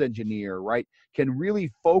sales engineer, right, can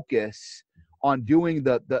really focus on doing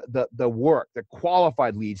the work, the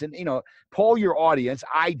qualified leads. And, poll your audience,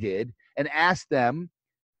 I did, and ask them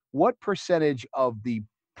what percentage of the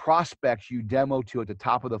prospects you demo to at the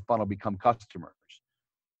top of the funnel become customers.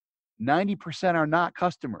 90% are not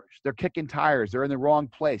customers. They're kicking tires. They're in the wrong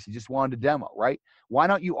place. They just wanted to demo, right? Why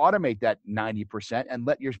don't you automate that 90% and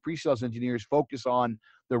let your pre-sales engineers focus on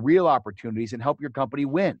the real opportunities and help your company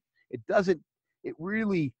win? It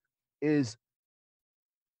really is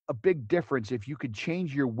a big difference if you could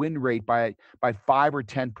change your win rate by 5 or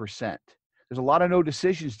 10%. There's a lot of no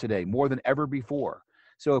decisions today, more than ever before.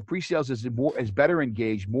 So if pre-sales is better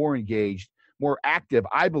engaged, more active,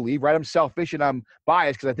 I believe, right? I'm selfish and I'm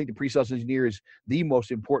biased because I think the pre-sales engineer is the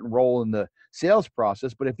most important role in the sales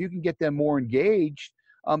process. But if you can get them more engaged,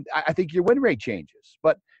 I think your win rate changes.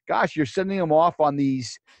 But gosh, you're sending them off on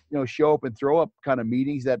these, show up and throw up kind of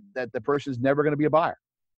meetings that the person's never going to be a buyer.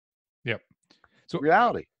 Yep. So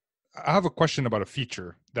reality. I have a question about a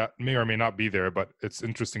feature that may or may not be there, but it's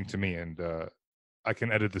interesting to me, and I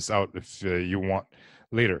can edit this out if you want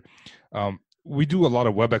later. We do a lot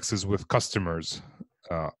of WebExes with customers,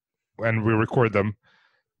 and we record them,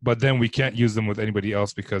 but then we can't use them with anybody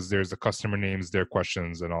else because there's the customer names, their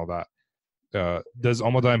questions, and all that. Does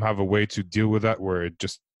Omodyme have a way to deal with that where it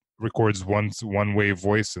just records one-way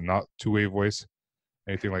voice and not two-way voice?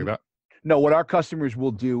 Anything like that? No, what our customers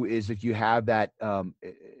will do is if you have that,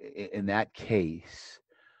 in that case,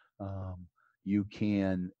 you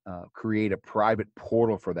can create a private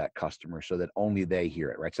portal for that customer so that only they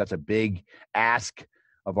hear it, right? So that's a big ask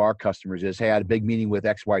of our customers is, hey, I had a big meeting with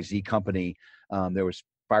XYZ company. There was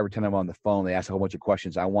 5 or 10 of them on the phone. They asked a whole bunch of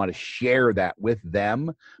questions. I want to share that with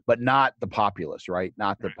them, but not the populace, right?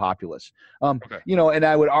 Not the populace. Okay. And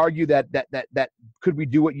I would argue that could we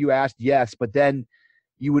do what you asked? Yes, but then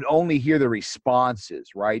you would only hear the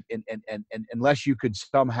responses, right? And unless you could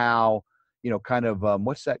somehow, kind of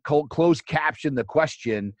what's that? Closed caption the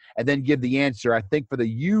question and then give the answer. I think for the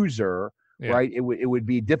user, right, it would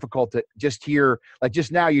be difficult to just hear. Like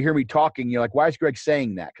just now, you hear me talking. You're like, why is Greg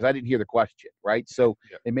saying that? Because I didn't hear the question, right? So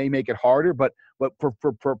it may make it harder. But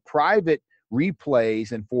for private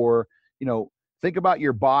replays and for think about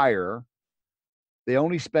your buyer. They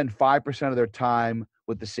only spend 5% of their time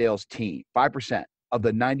with the sales team. 5%. Of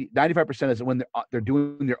the 95% is when they're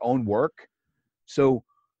doing their own work. So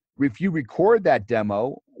if you record that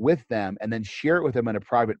demo with them and then share it with them in a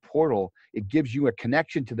private portal, it gives you a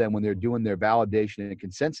connection to them when they're doing their validation and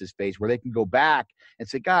consensus phase where they can go back and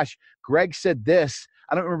say, gosh, Greg said this.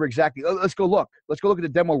 I don't remember exactly. Let's go look. Let's go look at the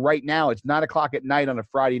demo right now. It's 9:00 at night on a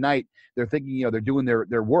Friday night. They're thinking, they're doing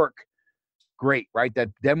their work. Great, right? That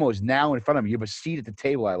demo is now in front of them. You have a seat at the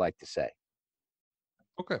table, I like to say.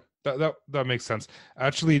 Okay, that makes sense.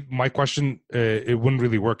 Actually, my question, it wouldn't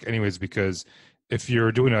really work anyways, because if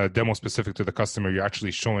you're doing a demo specific to the customer, you're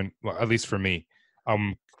actually showing, well, at least for me,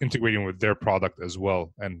 I'm integrating with their product as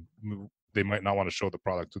well, and they might not want to show the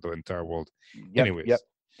product to the entire world. Anyways. Yep.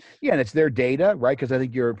 Yeah, and it's their data, right? Because I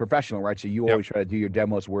think you're a professional, right? So you always try to do your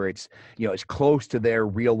demos where it's, as close to their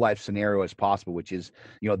real life scenario as possible, which is,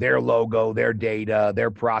 their logo, their data, their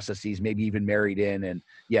processes, maybe even married in. And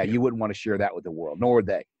you wouldn't want to share that with the world, nor would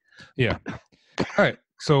they. Yeah. All right.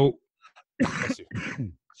 So,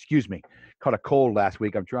 excuse me, caught a cold last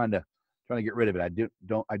week. I'm trying to get rid of it.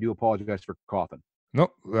 I do apologize for coughing. No,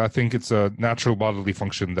 I think it's a natural bodily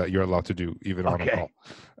function that you're allowed to do even on a call.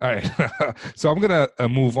 All right. So I'm going to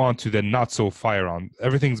move on to the not so fire round.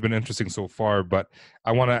 Everything's been interesting so far, but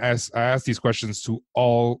I ask these questions to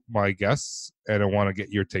all my guests, and I want to get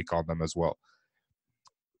your take on them as well.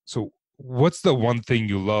 So what's the one thing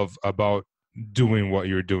you love about doing what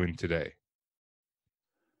you're doing today?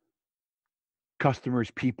 Customers,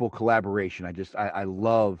 people, collaboration. I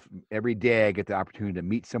love every day I get the opportunity to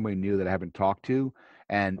meet somebody new that I haven't talked to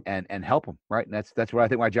and help them, right? And that's what I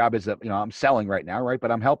think my job is. I'm selling right now, right? But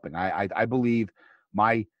I'm helping. I believe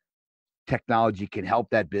my technology can help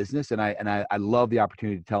that business, and I love the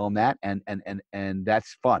opportunity to tell them that, and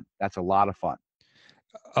that's fun. That's a lot of fun.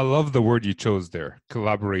 I love the word you chose there,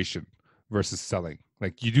 collaboration versus selling.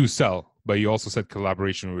 Like you do sell, but you also said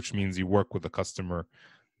collaboration, which means you work with the customer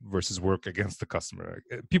versus work against the customer.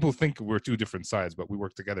 People think we're two different sides, but we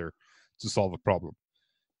work together to solve a problem.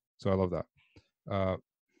 So I love that.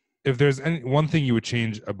 If there's one thing you would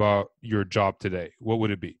change about your job today, what would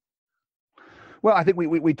it be? Well, I think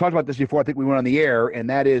we talked about this before. I think we went on the air, and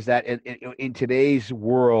that is that in today's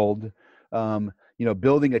world,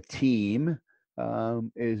 building a team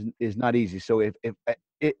is not easy. So if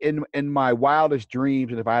in my wildest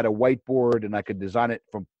dreams, and if I had a whiteboard and I could design it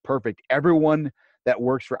from perfect, everyone that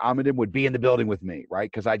works for Amadim would be in the building with me,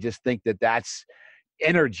 right? Because I just think that that's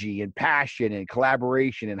energy and passion and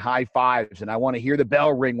collaboration and high fives. And I want to hear the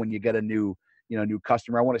bell ring when you get a new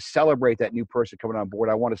customer. I want to celebrate that new person coming on board.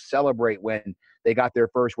 I want to celebrate when they got their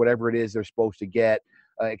first, whatever it is they're supposed to get,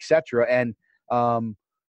 etc. And,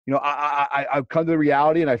 I've come to the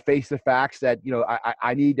reality and I face the facts that,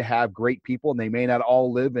 I need to have great people, and they may not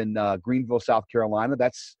all live in Greenville, South Carolina.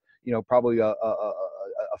 That's, probably a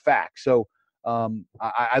fact. So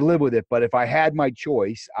I live with it. But if I had my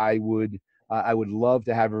choice, I would love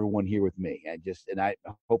to have everyone here with me, and I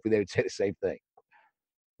hopefully they would say the same thing.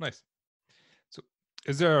 Nice. So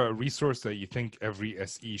is there a resource that you think every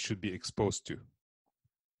SE should be exposed to?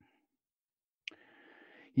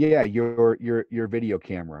 Yeah, your video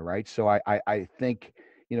camera, right? So I think,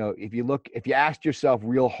 if you asked yourself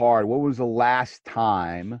real hard, what was the last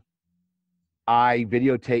time I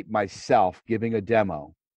videotaped myself giving a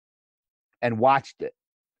demo and watched it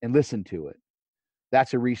and listened to it?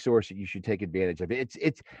 That's a resource that you should take advantage of.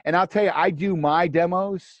 And I'll tell you, I do my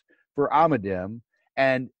demos for Amadim,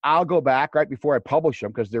 and I'll go back right before I publish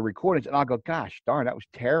them because they're recordings, and I'll go, gosh darn, that was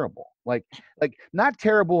terrible. Like not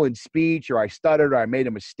terrible in speech, or I stuttered, or I made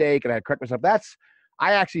a mistake and I had to correct myself.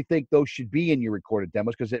 I actually think those should be in your recorded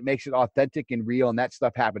demos because it makes it authentic and real, and that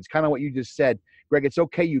stuff happens. Kind of what you just said, Greg. It's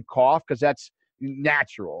okay you cough because that's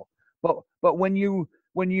natural. But when you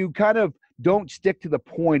kind of don't stick to the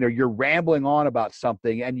point, or you're rambling on about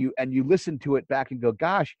something, and you listen to it back and go,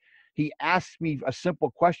 gosh, he asked me a simple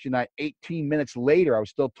question. 18 minutes later, I was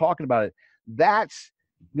still talking about it. That's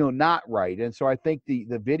not right. And so I think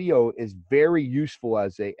the video is very useful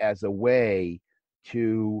as a way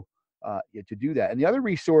to do that. And the other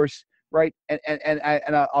resource, right? And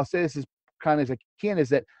I'll say this as kind as I can, is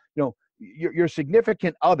that your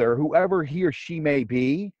significant other, whoever he or she may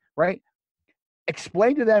be, right?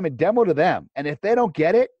 Explain to them and demo to them. And if they don't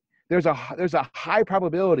get it, there's a high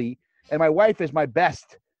probability. And my wife is my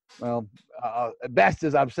best. Well, best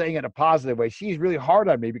is I'm saying it in a positive way. She's really hard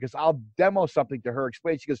on me because I'll demo something to her,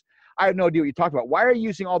 explain. She goes, I have no idea what you're talking about. Why are you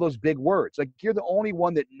using all those big words? Like, you're the only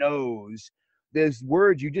one that knows those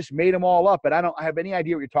words. You just made them all up, and I don't have any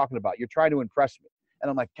idea what you're talking about. You're trying to impress me.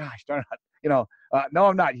 And I'm like, gosh darn it, no,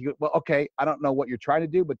 I'm not. You go, well, okay, I don't know what you're trying to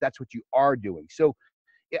do, but that's what you are doing. So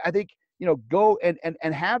I think, go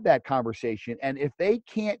and have that conversation. And if they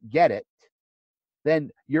can't get it,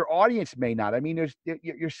 then your audience may not. I mean,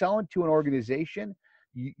 you're selling to an organization.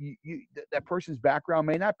 That person's background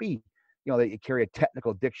may not be, that you carry a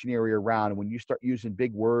technical dictionary around. And when you start using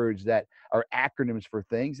big words that are acronyms for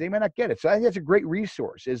things, they may not get it. So I think that's a great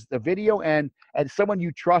resource, is the video, and someone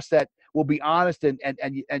you trust that will be honest and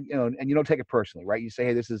you don't take it personally, right? You say,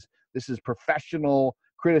 hey, this is professional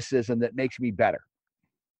criticism that makes me better.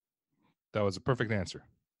 That was a perfect answer.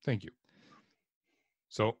 Thank you.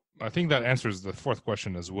 So I think that answers the fourth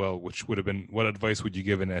question as well, which would have been, what advice would you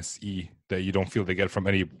give an SE that you don't feel they get from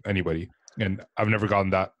anybody? And I've never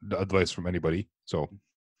gotten that advice from anybody. So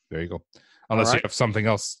there you go. Unless you have something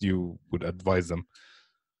else you would advise them.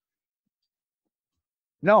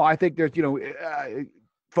 No, I think there's,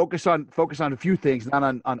 focus on a few things, not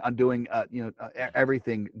on doing,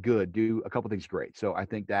 everything good. Do a couple things great. So I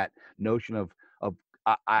think that notion of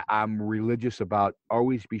I'm religious about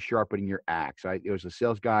always be sharpening your axe. There was a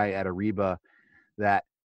sales guy at Ariba that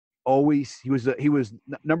always, he was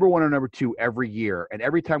number one or number two every year. And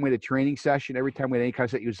every time we had a training session, every time we had any kind of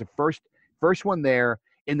session, he was the first one there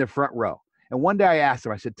in the front row. And one day I asked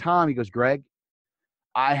him, I said, Tom, he goes, Greg,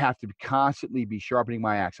 I have to constantly be sharpening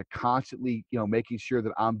my axe. I constantly, making sure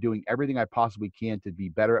that I'm doing everything I possibly can to be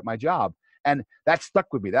better at my job. And that stuck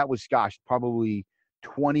with me. That was, probably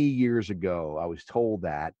 20 years ago, I was told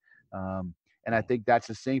that. And I think that's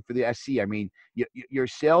the same for the SC. I mean, your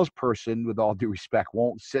salesperson, with all due respect,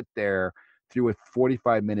 won't sit there through a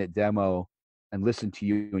 45-minute demo and listen to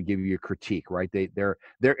you and give you your critique, right? They're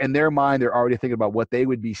in their mind, they're already thinking about what they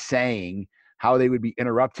would be saying, how they would be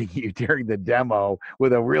interrupting you during the demo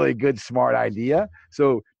with a really good, smart idea.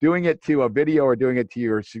 So doing it to a video or doing it to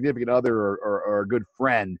your significant other or a good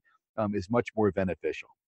friend is much more beneficial.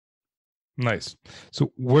 Nice.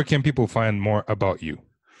 So where can people find more about you?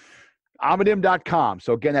 Amadim.com.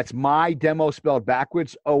 So again, that's my demo spelled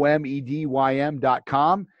backwards,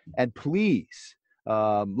 OMEDYM.com. And please,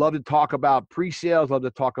 love to talk about pre-sales, love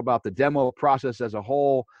to talk about the demo process as a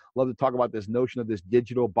whole, love to talk about this notion of this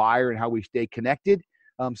digital buyer and how we stay connected.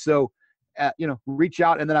 Reach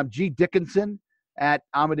out. And then I'm G Dickinson at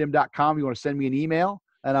Amadim.com. You want to send me an email.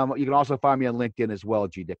 And you can also find me on LinkedIn as well,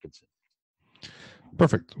 G Dickinson.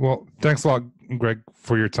 Perfect. Well, thanks a lot, Greg,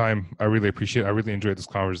 for your time. I really appreciate it. I really enjoyed this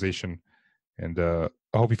conversation, and I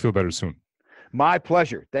hope you feel better soon. My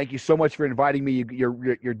pleasure. Thank you so much for inviting me.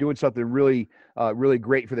 You're doing something really really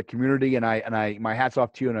great for the community, and I my hats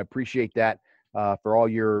off to you, and I appreciate that for all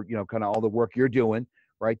your kind of all the work you're doing.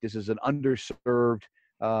 Right, this is an underserved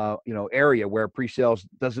area where pre-sales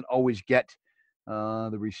doesn't always get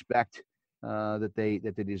the respect that they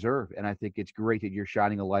deserve, and I think it's great that you're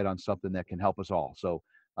shining a light on something that can help us all. So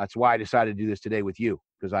that's why I decided to do this today with you,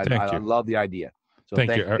 because I love the idea. So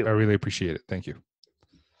Thank you. you. I really appreciate it. Thank you.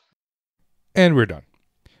 And we're done.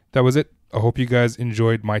 That was it. I hope you guys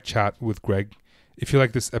enjoyed my chat with Greg. If you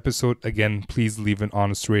like this episode, again, please leave an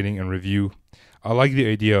honest rating and review. I like the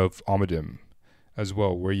idea of Omadim as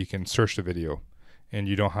well, where you can search the video and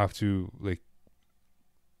you don't have to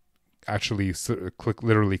actually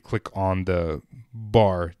literally click on the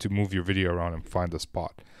bar to move your video around and find the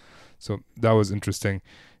spot. So that was interesting.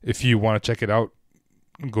 If you want to check it out,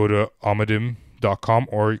 go to omadim.com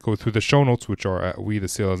or go through the show notes, which are at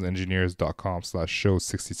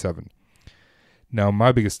wethesalesengineers.com/show67. Now,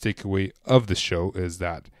 my biggest takeaway of the show is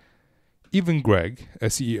that even Greg, a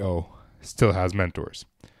CEO, still has mentors.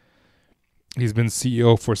 He's been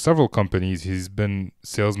CEO for several companies. He's been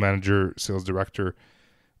sales manager, sales director,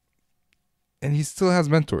 and he still has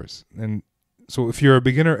mentors. And so if you're a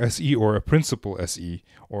beginner SE or a principal SE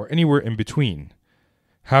or anywhere in between,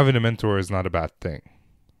 having a mentor is not a bad thing.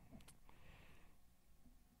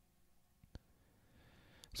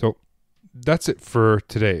 So that's it for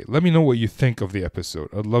today. Let me know what you think of the episode.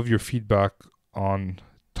 I'd love your feedback on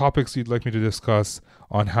topics you'd like me to discuss,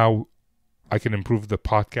 on how I can improve the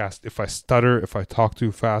podcast. If I stutter, if I talk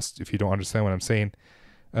too fast, if you don't understand what I'm saying,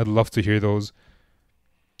 I'd love to hear those.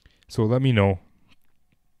 So let me know.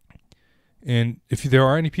 And if there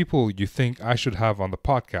are any people you think I should have on the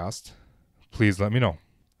podcast, please let me know.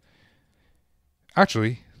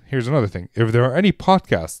 Actually, here's another thing. If there are any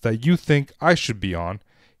podcasts that you think I should be on,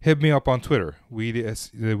 hit me up on Twitter, we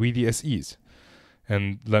the SEs,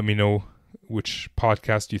 and let me know which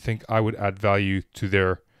podcast you think I would add value to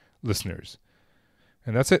their listeners.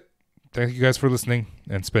 And that's it. Thank you guys for listening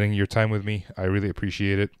and spending your time with me. I really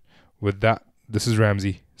appreciate it. With that, this is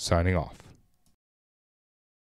Ramsey signing off.